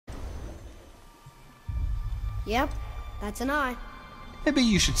Yep, that's an eye. Maybe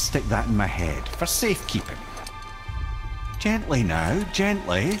you should stick that in my head for safekeeping. Gently now,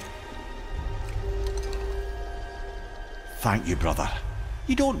 gently. Thank you, brother.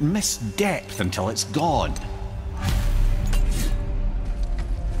 You don't miss depth until it's gone.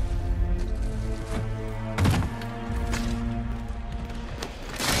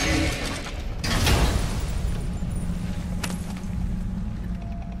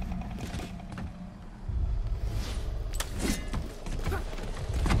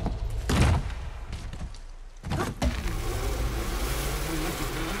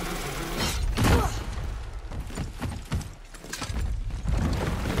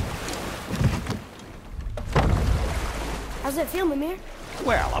 How's it feel, Mimir?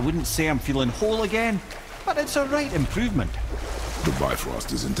 Well, I wouldn't say I'm feeling whole again, but it's a right improvement. The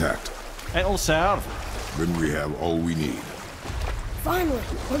Bifrost is intact. It'll serve. Then we have all we need. Finally,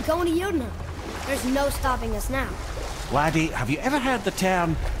 we're going to Yodna. There's no stopping us now. Laddie, have you ever heard the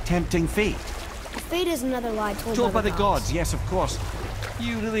term tempting fate? Fate is another lie Told by the gods, yes, of course.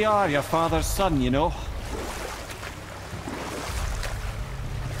 You really are your father's son, you know.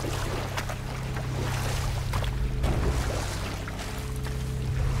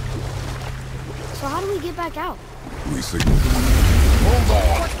 So how do we get back out? We signal. Hold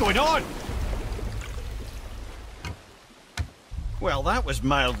on! What's going on? Well, that was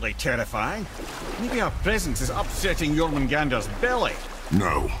mildly terrifying. Maybe our presence is upsetting Jormungandr's belly.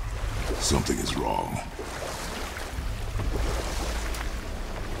 No. Something is wrong.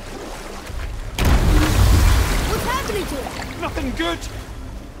 What's happening to him? Nothing good.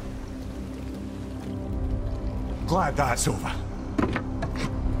 Glad that's over.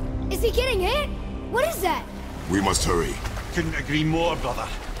 Is he getting hit? What is that? We must hurry. Couldn't agree more, brother.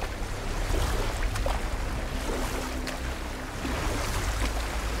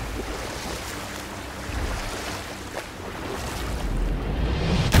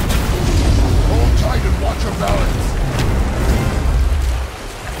 Hold tight and watch your balance.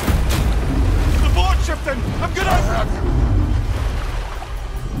 The board's shifting! I'm gonna... I'll have you.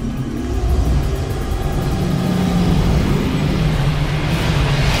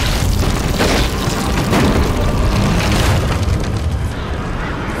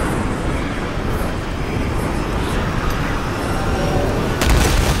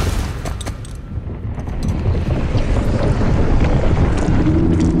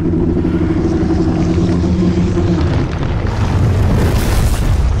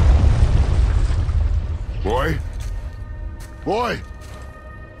 Boy!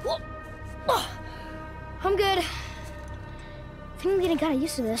 I'm good. I think I'm getting kind of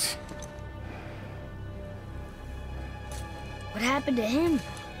used to this. What happened to him?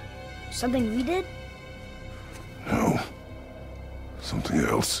 Something we did? No. Something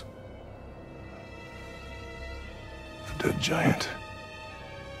else. A dead giant.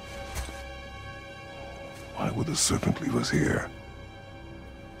 Why would the serpent leave us here?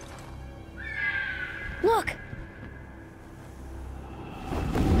 Look!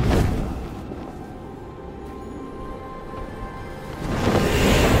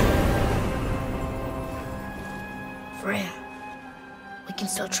 Freya. We can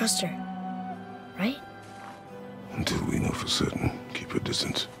still trust her, right? Until we know for certain, keep her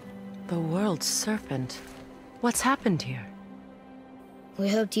distance. The world's serpent. What's happened here? We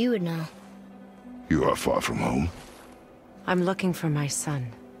hoped you would know. You are far from home. I'm looking for my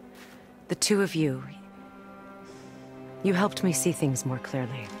son. The two of you. You helped me see things more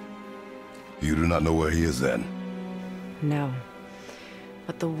clearly. You do not know where he is then? No.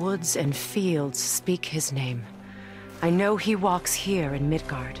 But the woods and fields speak his name. I know he walks here in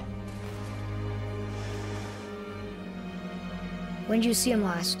Midgard. When did you see him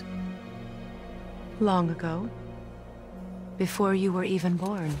last? Long ago. Before you were even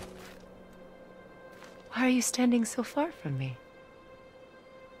born. Why are you standing so far from me?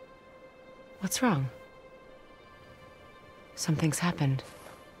 What's wrong? Something's happened.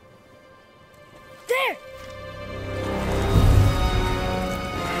 There!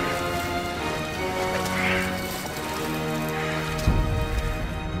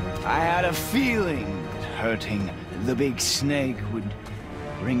 I had a feeling that hurting the big snake would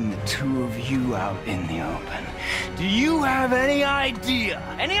bring the two of you out in the open. Do you have any idea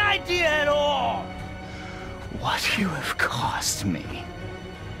at all, what you have cost me?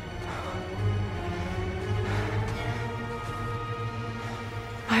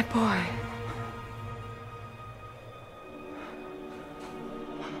 My boy.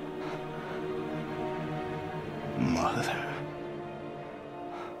 Mother.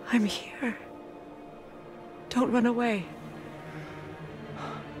 I'm here. Don't run away.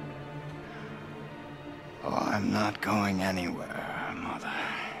 I I'm not going anywhere, Mother.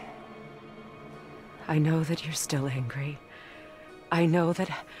 I know that you're still angry. I know that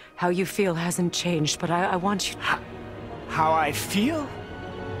how you feel hasn't changed, but I want you... How I feel?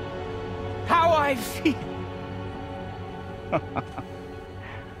 How I feel?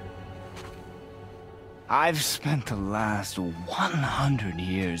 I've spent the last 100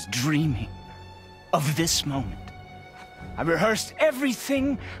 years dreaming of this moment. I rehearsed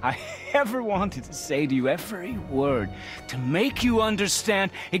everything I ever wanted to say to you, every word, to make you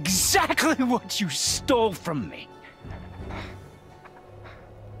understand exactly what you stole from me.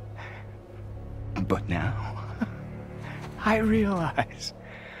 But now, I realize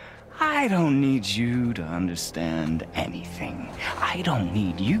I don't need you to understand anything. I don't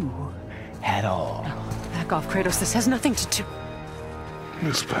need you at all. No, back off, Kratos. This has nothing to do...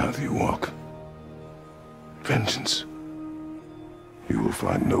 This path you walk, vengeance, you will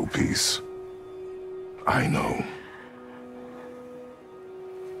find no peace. I know.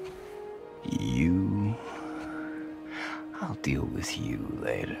 You... I'll deal with you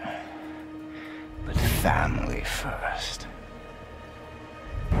later. But family first.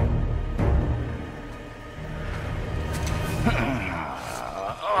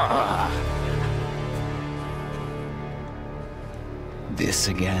 This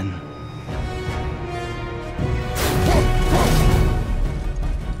again?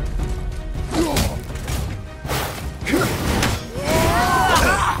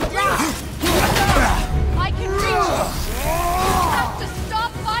 I can reach you! You have to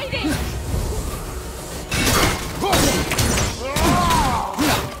stop fighting!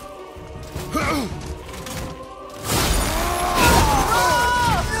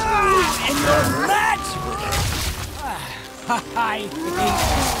 And your match! I hate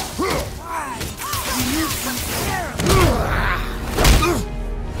you. You compare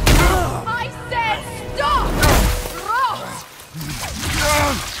I said stop!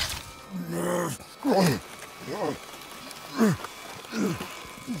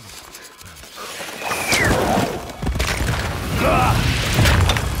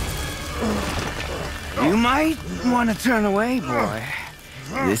 You might want to turn away, boy.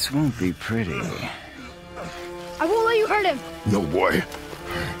 This won't be pretty. I won't let you hurt him. No, boy.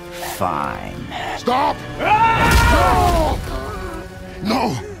 Fine. Stop! No!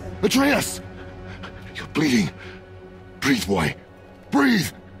 No! Atreus! You're bleeding. Breathe, boy.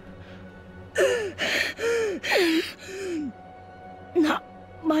 Breathe! Not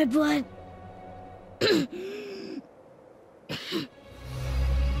my blood.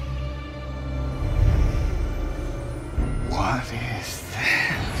 What is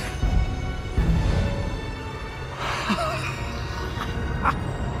that?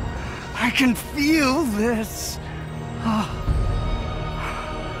 I can feel this. I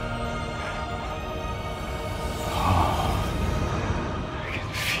can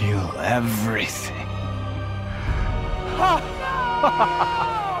feel everything.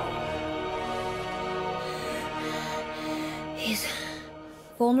 He's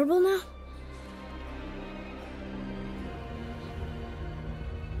vulnerable now?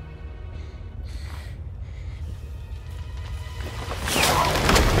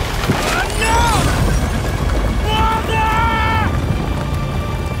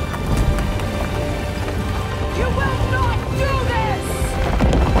 You will not do this!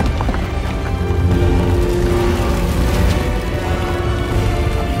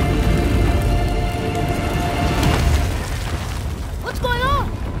 What's going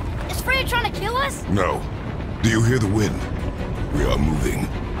on? Is Freya trying to kill us? No. Do you hear the wind? We are moving.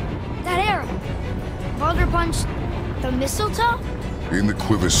 That arrow. Baldur punched the mistletoe? In the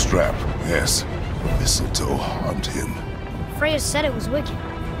quiver strap, yes. Mistletoe harmed him. Freya said it was wicked.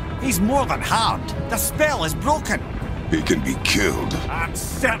 He's more than harmed. The spell is broken. He can be killed. I'm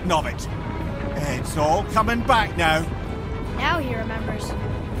certain of it. It's all coming back now. Now he remembers.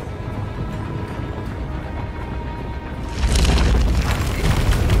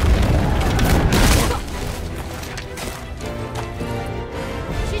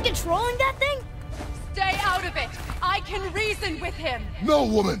 She's controlling that thing? Stay out of it! I can reason with him! No,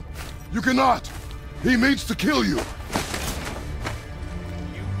 woman! You cannot! He means to kill you!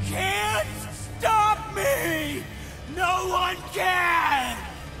 Can't stop me! No one can!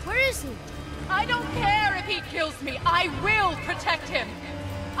 Where is he? I don't care if he kills me. I will protect him.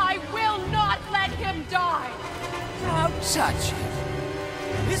 I will not let him die. Don't touch him.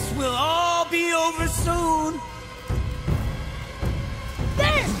 This will all be over soon.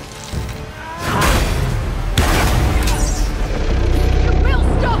 There! You will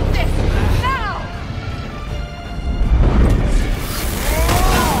stop this now.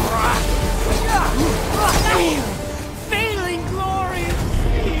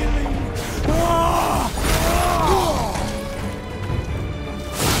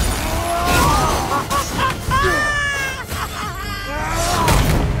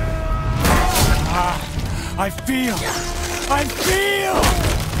 I feel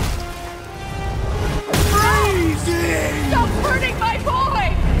freezing! Stop hurting my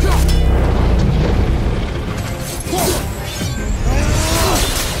boy!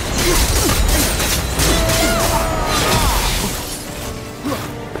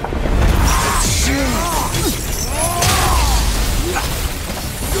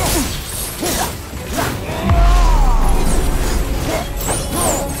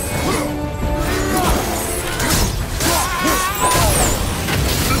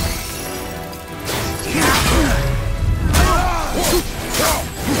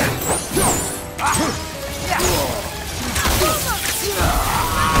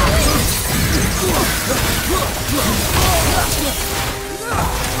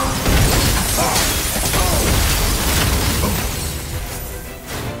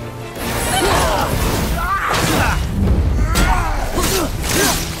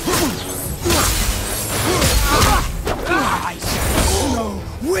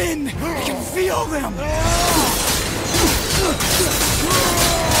 Wind! I can feel them!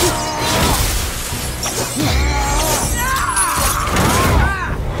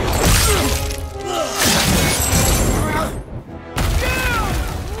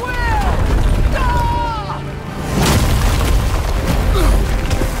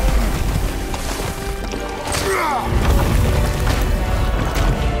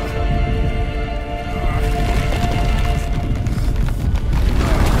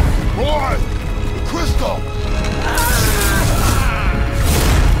 Boy! The crystal!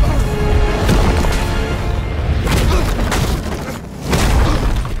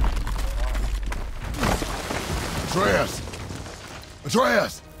 Atreus!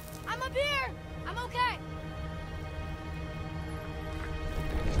 Atreus! I'm up here! I'm okay!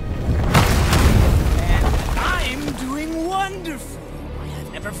 And I'm doing wonderful. I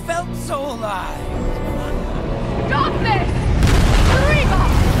have never felt so alive. Stop this! Reba!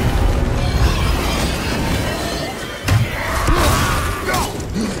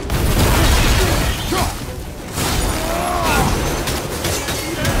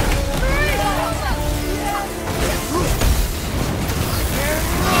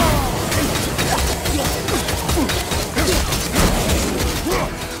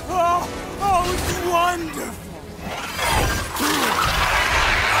 Oh, it's wonderful!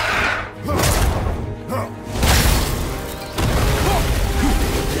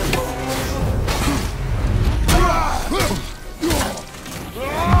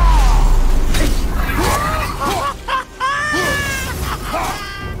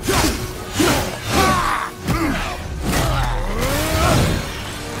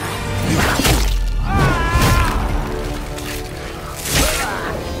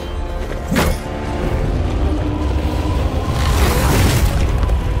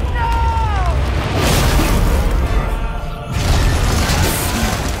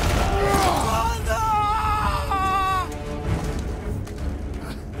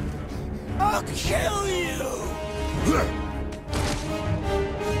 I'll kill you!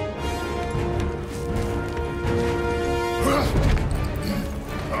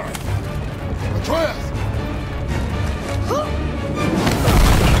 Atreus!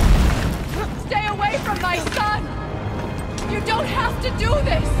 Stay away from my son! You don't have to do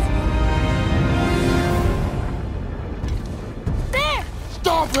this! There!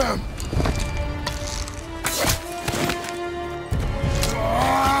 Stop him!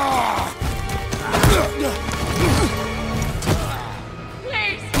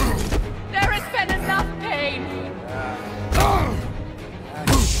 Please! There has been enough pain!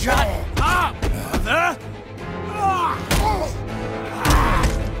 Shut up, Mother!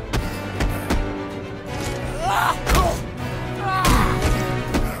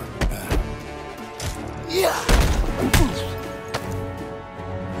 Yeah!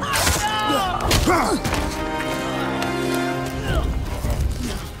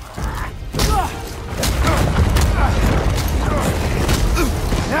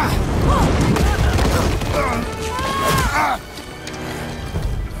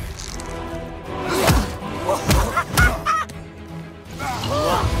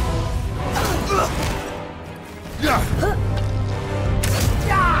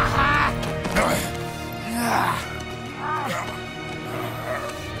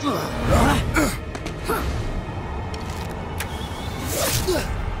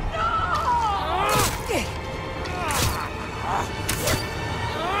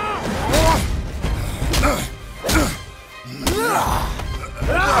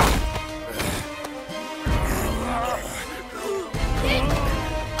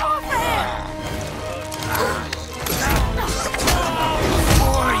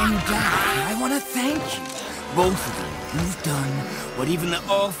 Both of you, you've done what even the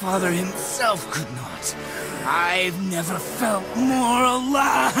All-Father himself could not. I've never felt more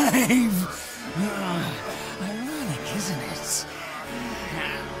alive! Ironic, isn't it?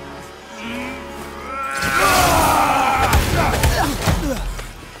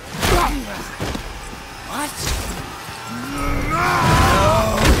 What?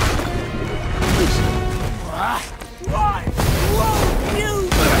 Why won't you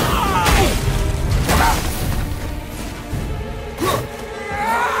die?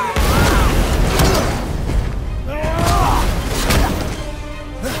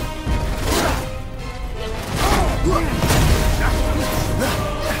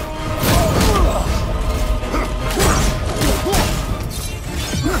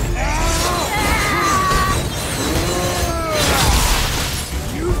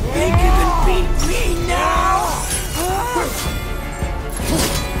 You think you can beat me now?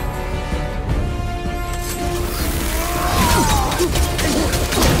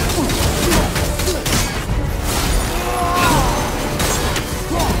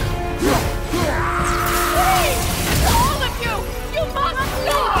 All of you! You must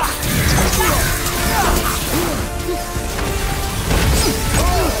stop!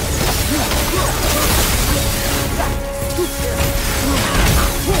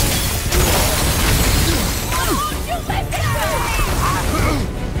 You let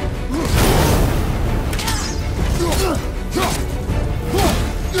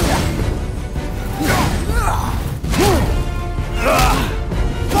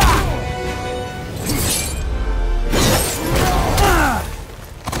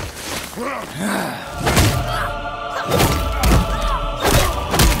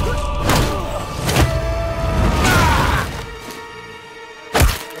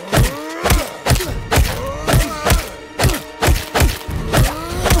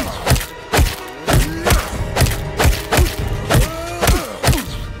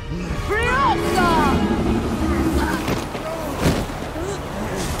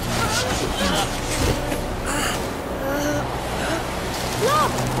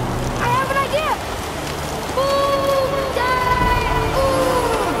Look! I have an idea! Boom! Die! Boom!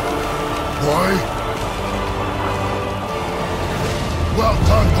 Boy? Well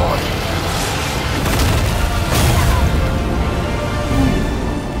done, boy.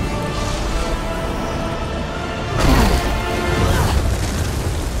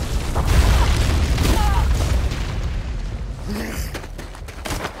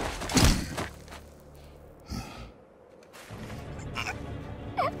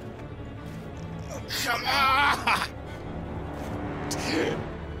 Come on!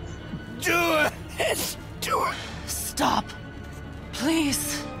 Do it! Do it! Stop.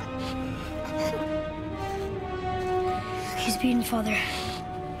 Please. He's beaten Father.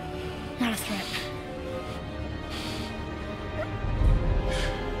 Not a threat.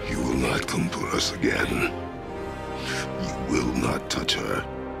 You will not come for us again. You will not touch her.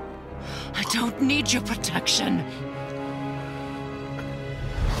 I don't need your protection.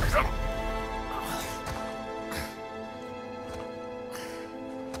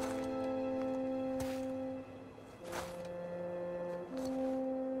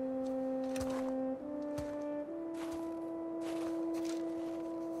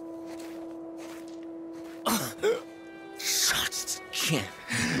 Just can't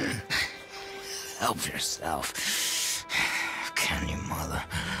help yourself. Can you, Mother?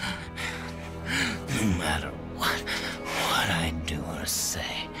 No matter what I do or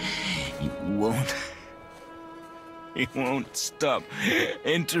say, you won't stop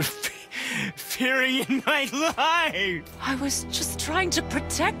interfering in my life. I was just trying to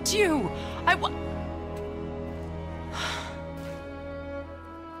protect you.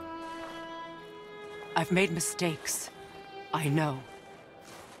 I've made mistakes. I know.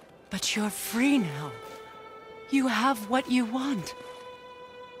 But you're free now. You have what you want.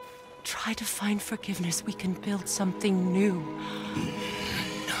 Try to find forgiveness. We can build something new.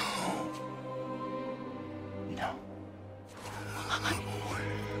 No.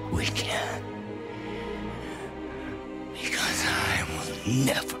 We can't. Because I will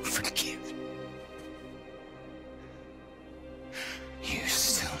never forgive you. You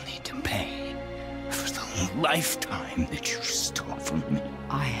still need to pay for the lifetime that you stole from me.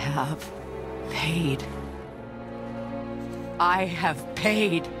 I have paid. I have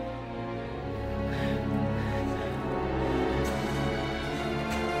paid.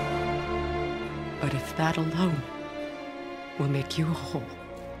 But if that alone will make you whole,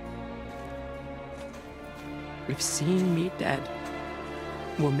 if seeing me dead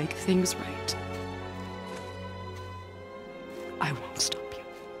will make things right, I won't stop you.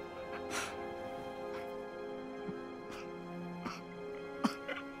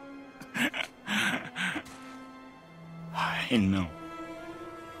 I know.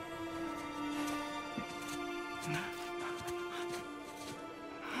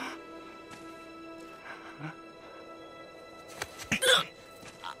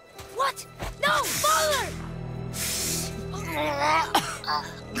 What? No, Father!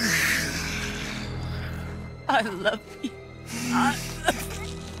 I love you.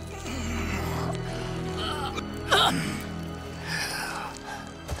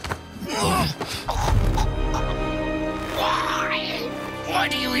 Why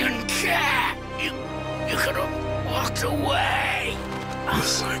do you even care? You could have walked away. The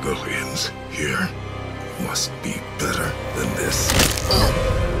cycle ends here. Must be better than this.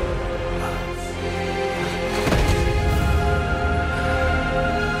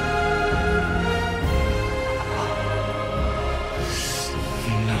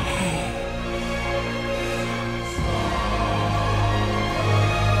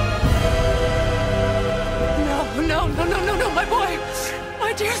 No, my boy!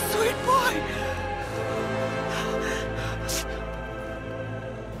 My dear sweet boy!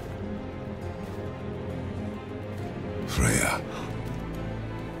 Freya.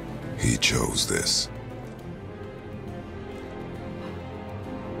 He chose this.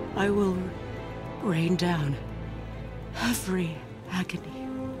 I will rain down every agony,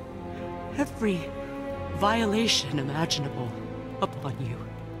 every violation imaginable upon you.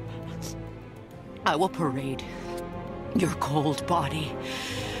 I will parade your cold body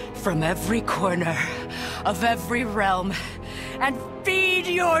from every corner of every realm and feed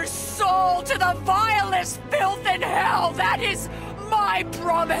your soul to the vilest filth in hell. That is my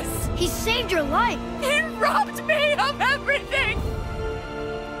promise. He saved your life. He robbed me of everything.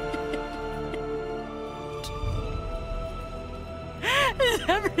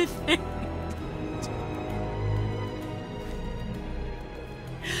 Everything.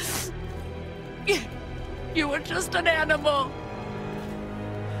 You were just an animal.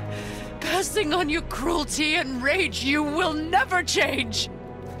 Passing on your cruelty and rage, you will never change.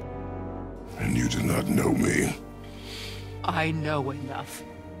 And you do not know me. I know enough.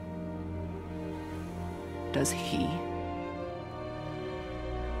 Does he?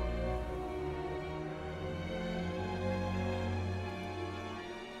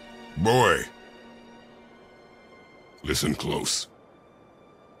 Boy. Listen close.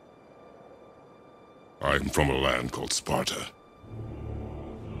 I'm from a land called Sparta.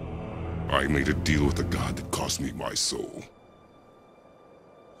 I made a deal with a god that cost me my soul.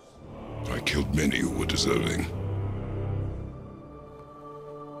 I killed many who were deserving.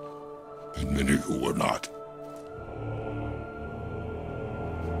 And many who were not.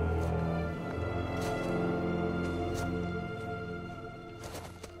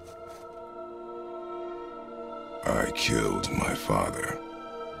 I killed my father.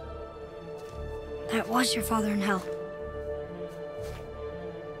 That was your father in hell.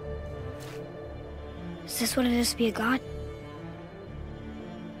 Is this what it is to be a god?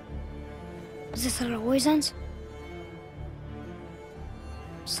 Is this how it always ends?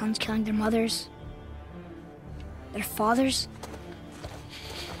 Sons killing their mothers? Their fathers?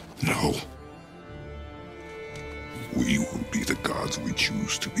 No. We will be the gods we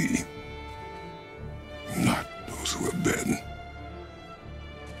choose to be. Not those who have been.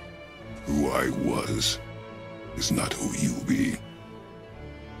 Who I was is not who you be.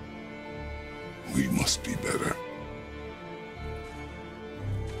 We must be better.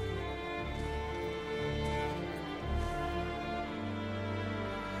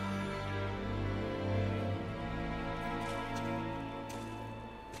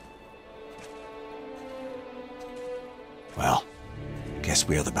 Well, guess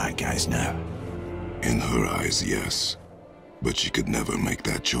we're the bad guys now. In her eyes, yes. But she could never make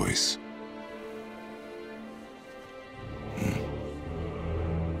that choice.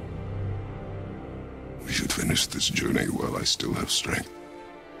 We should finish this journey while I still have strength.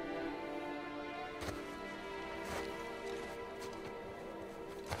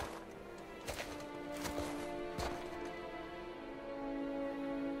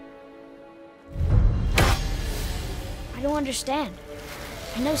 I don't understand.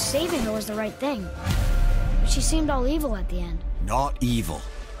 I know saving her was the right thing. But she seemed all evil at the end. Not evil.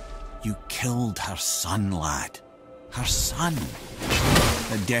 You killed her son, lad. Her son.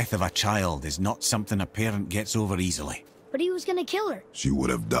 The death of a child is not something a parent gets over easily. But he was gonna kill her. She would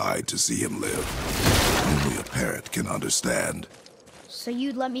have died to see him live. Only a parent can understand. So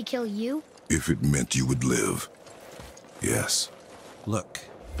you'd let me kill you? If it meant you would live. Yes. Look,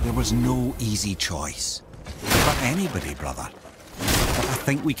 there was no easy choice. For anybody, brother. But I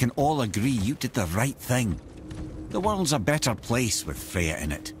think we can all agree you did the right thing. The world's a better place with Freya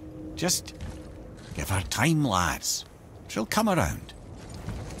in it. Just give her time, lads. She'll come around.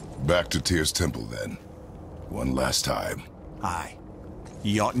 Back to Tyr's temple, then. One last time. Aye.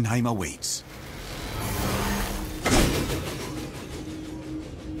 Jotunheim awaits.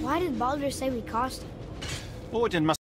 Why did Baldur say we cost him? Odin must